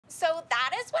So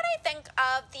that is what I think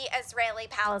of the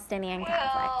Israeli-Palestinian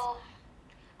conflict.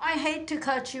 I hate to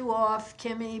cut you off,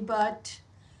 Kimmy, but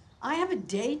I have a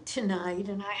date tonight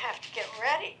and I have to get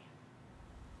ready.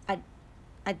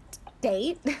 A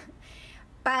date?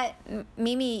 But,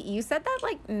 Mimi, you said that,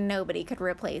 like, nobody could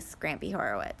replace Grampy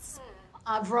Horowitz.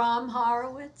 Avram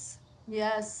Horowitz?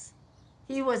 Yes.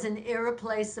 He was an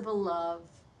irreplaceable love.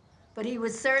 But he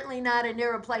was certainly not an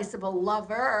irreplaceable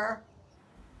lover.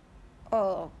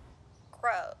 Oh,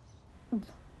 gross.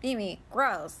 Mimi,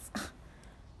 gross.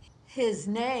 His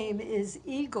name is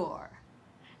Igor.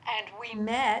 And we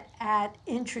met at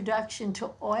Introduction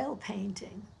to Oil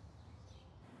Painting.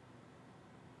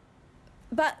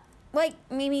 But, like,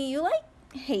 Mimi, you, like,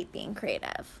 hate being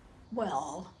creative.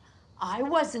 Well, I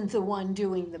wasn't the one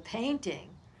doing the painting.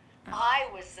 I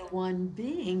was the one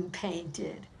being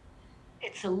painted.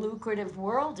 It's a lucrative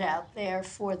world out there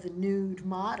for the nude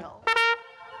model.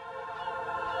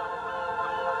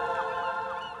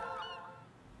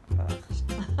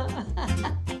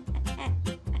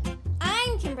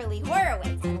 I'm Kimberley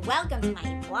Horowitz, and welcome to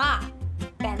my blog.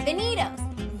 Bienvenidos,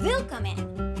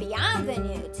 willkommen,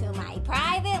 bienvenue to my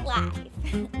private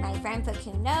life. My friend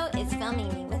Facundo is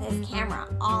filming me with his camera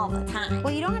all the time.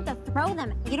 Well, you don't have to throw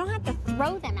them. You don't have to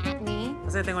throw them at me.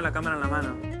 Entonces tengo la cámara en la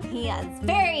mano. He is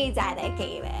very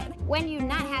dedicated. When you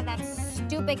not have that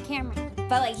stupid camera.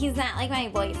 But, like, he's not, like, my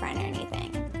boyfriend or anything.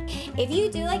 If you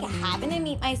do, like, happen to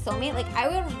meet my soulmate, like, I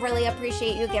would really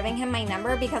appreciate you giving him my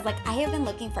number because, like, I have been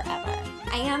looking forever.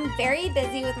 I am very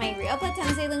busy with my Rio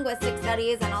Platense linguistic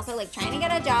studies and also, like, trying to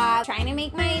get a job, trying to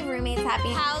make my roommates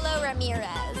happy. Paulo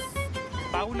Ramirez.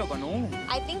 Paulo con U.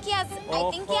 I think he has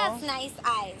nice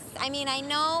eyes. I mean, I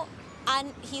know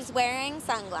he's wearing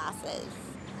sunglasses.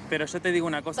 Pero yo te digo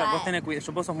una cosa, vos tenés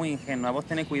cuidado, vos sos muy ingenua, vos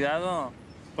tenés cuidado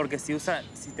porque si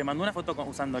te mando una foto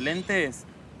usando lentes,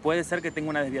 puede ser que tenga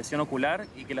una desviación ocular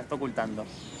y que la esté ocultando.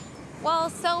 Well,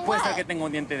 so puede ser que tenga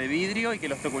un diente de vidrio y que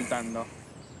lo esté ocultando.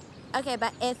 Okay,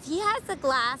 but if he has a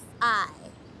glass eye,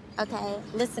 okay,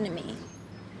 listen to me.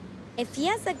 If he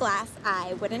has a glass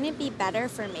eye, wouldn't it be better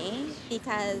for me?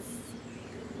 Because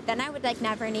then I would, like,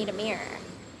 never need a mirror.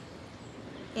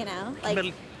 You know? Like,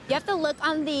 Kimberly. You have to look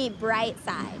on the bright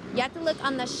side. You have to look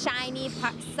on the shiny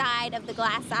side of the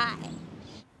glass eye.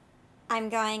 I'm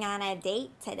going on a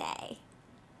date today.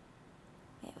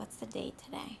 Wait, what's the date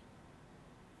today?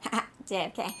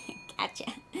 JFK,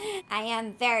 gotcha. I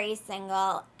am very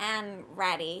single and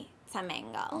ready to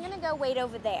mingle. I'm gonna go wait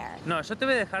over there. No, yo te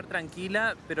voy a dejar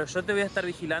tranquila, pero yo te voy a estar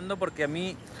vigilando porque a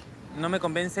mí no me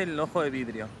convence el ojo de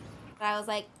vidrio. I was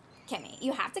like, Kimmy,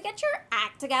 you have to get your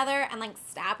act together and, like,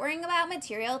 stop worrying about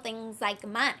material things like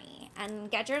money and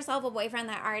get yourself a boyfriend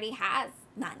that already has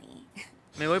money.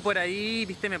 Me voy por ahí,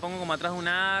 viste, me pongo como atrás de un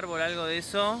árbol, algo de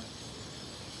eso.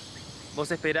 Vos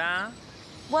esperá.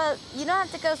 Well, you don't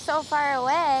have to go so far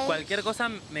away. Cualquier cosa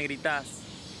me gritás.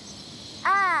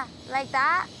 Ah, like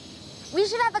that? We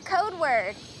should have a code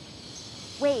word.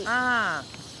 Wait. Ah,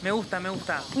 me gusta, me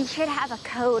gusta. We should have a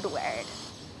code word.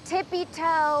 Tippy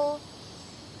toe.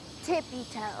 Tippy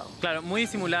toe. Claro, muy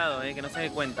disimulado, que no se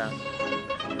dé cuenta.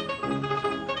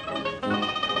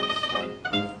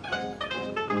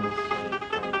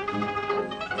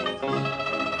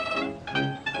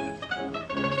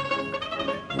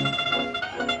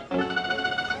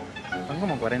 Son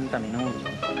como 40 minutos.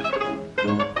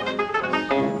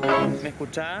 ¿Me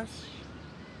escuchás?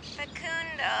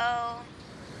 Facundo.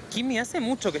 Kimmy, hace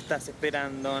mucho que estás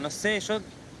esperando. No sé,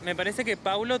 me parece que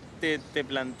Paulo te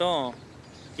plantó.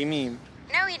 Kimmy.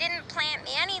 No, he didn't plant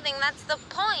me anything. That's the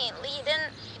point. He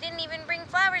didn't even bring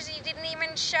flowers. He didn't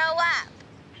even show up.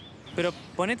 Pero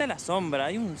ponete a la sombra.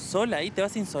 Hay un sol ahí, te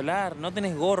vas a insolar. No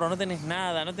tenés gorro, no tenés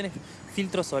nada, no tenés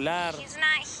filtro solar. He's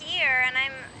not here, and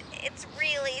it's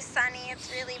really sunny.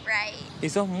 It's really bright. Y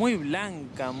sos muy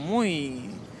blanca,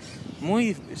 muy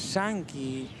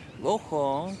yankee.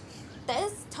 Ojo.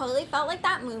 This totally felt like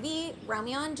that movie,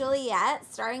 Romeo and Juliet,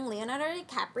 starring Leonardo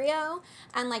DiCaprio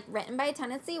and, like, written by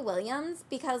Tennessee Williams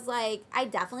because, like, I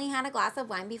definitely had a glass of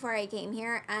wine before I came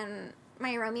here and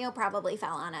my Romeo probably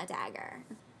fell on a dagger.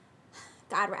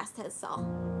 God rest his soul.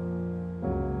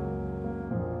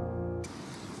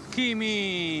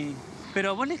 Kimmy,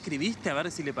 pero vos le escribiste a ver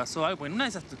si le pasó algo. En una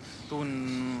de esas tuvo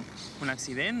un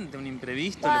accidente, un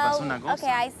imprevisto, le pasó una cosa.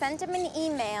 Okay, I sent him an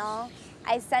email.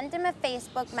 I sent him a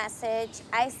Facebook message.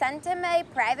 I sent him a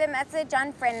private message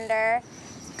on Friender.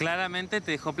 Claramente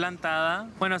te dejó plantada.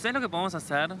 Bueno, ¿sabes lo que podemos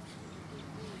hacer?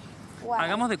 What?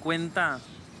 Hagamos de cuenta.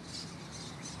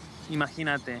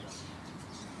 Imagínate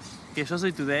que yo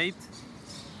soy tu date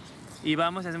y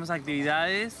vamos y hacemos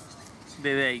actividades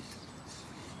de date.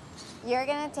 You're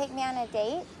gonna take me on a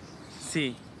date?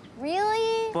 Sí.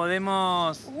 Really?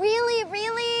 Podemos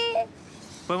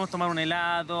tomar un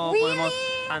helado, Really? podemos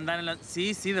andar en la...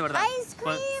 Sí, de verdad. Ice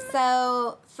cream?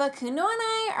 So, Facundo and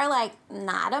I are, like,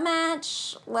 not a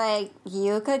match. Like,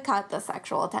 you could cut the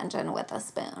sexual tension with a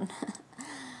spoon.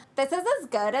 This is as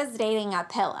good as dating a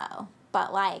pillow,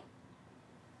 but, like,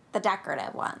 the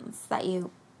decorative ones that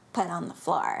you put on the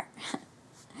floor.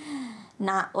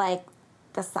 Not, like,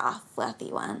 the soft, fluffy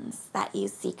ones that you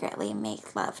secretly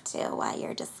make love to while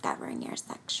you're discovering your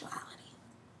sexuality.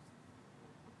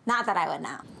 Not that I would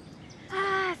know.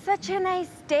 Ah, such a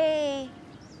nice day,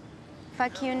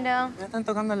 Facundo. Me están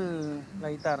tocando la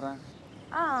guitarra.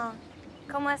 Oh,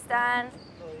 ¿cómo están?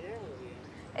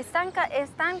 Están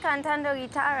cantando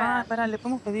guitarra. Ah, pará, le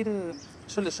podemos pedir...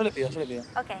 Yo le pido.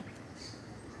 Ok.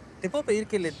 ¿Te puedo pedir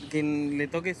que le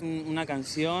toques una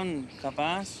canción,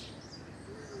 capaz?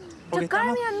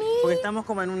 ¿Tocarme a mí? Porque estamos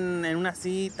como en una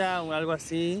cita o algo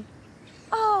así.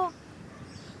 Oh,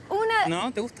 una...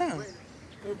 ¿No? ¿Te gusta?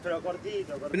 Pero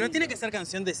cortito. Pero no tiene que ser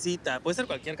canción de cita. Puede ser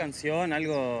cualquier canción,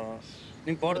 algo...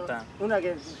 No importa. Una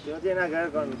que no tiene nada que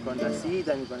ver con la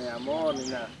cita, ni con el amor, ni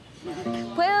nada.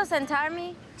 ¿Puedo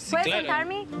sentarme? Sí, ¿Puedes claro.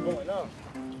 sentarme? ¿Cómo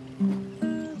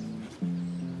no?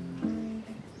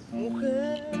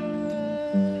 Mujer,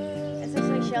 Eso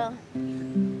soy yo.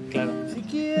 Claro. si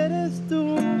quieres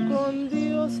tú con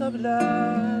Dios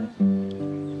hablar,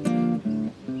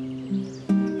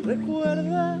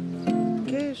 recuerda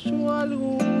que yo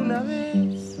alguna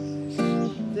vez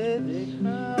te he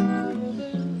dejado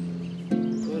de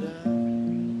llorar.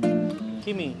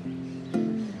 Kimmy.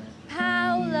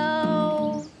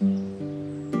 Paulo,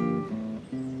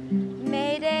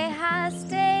 me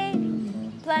dejaste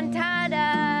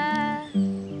plantada,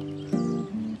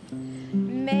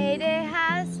 me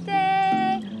dejaste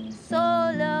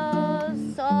solo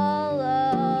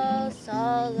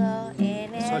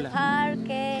en el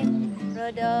Parque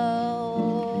Rodó.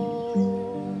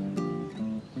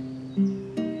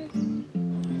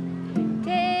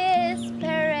 Te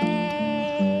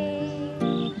esperé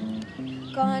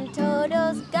con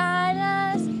todos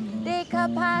ganas de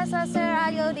capaz hacer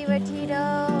algo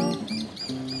divertido.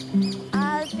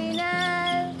 Al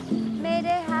final me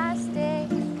dejaste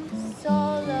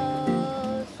solo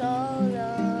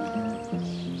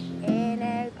en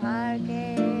el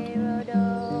Parque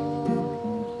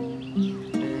Rodó.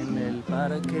 En el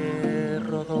Parque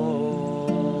Rodó.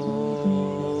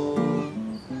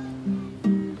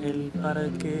 El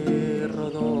Parque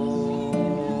Rodó.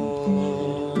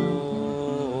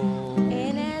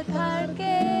 En el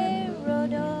Parque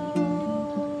Rodó.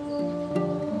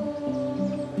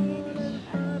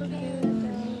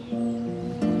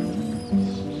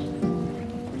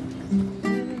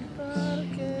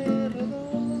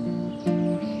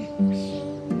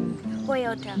 Voy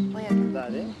otra.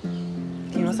 Dale.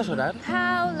 ¿Y vas a llorar?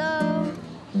 Paulo,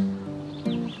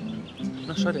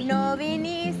 No llores. no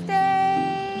viniste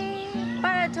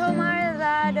para tomar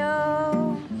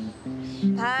helado,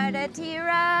 para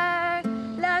tirar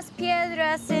las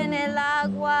piedras en el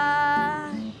agua,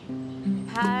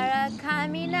 para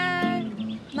caminar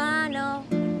mano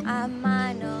a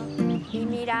mano y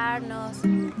mirarnos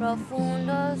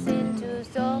profundos en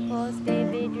tus ojos de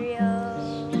vidrio.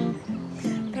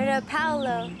 Pero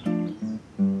Paulo,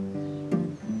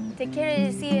 te quiero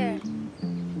decir,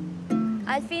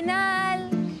 al final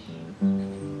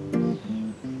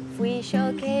fui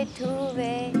yo que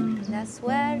tuve la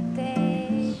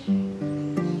suerte.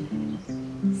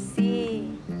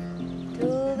 Sí,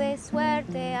 tuve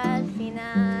suerte al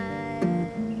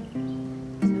final.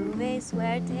 Tuve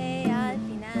suerte al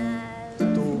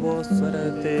final. Tuvo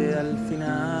suerte al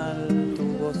final.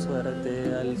 Tuvo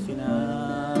suerte al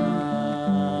final.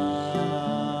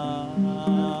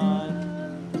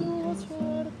 Tuvo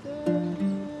suerte.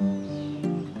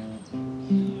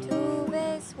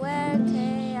 Tuve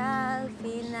suerte al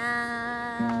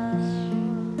final.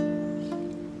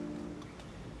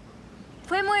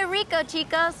 Fue muy rico,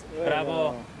 chicos.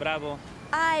 Bravo, bravo.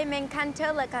 Ay, me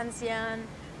encantó la canción.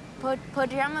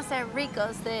 Podríamos ser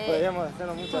ricos de... Podríamos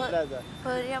gastarnos mucha plata.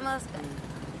 Podríamos...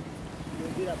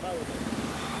 Mentira, pago.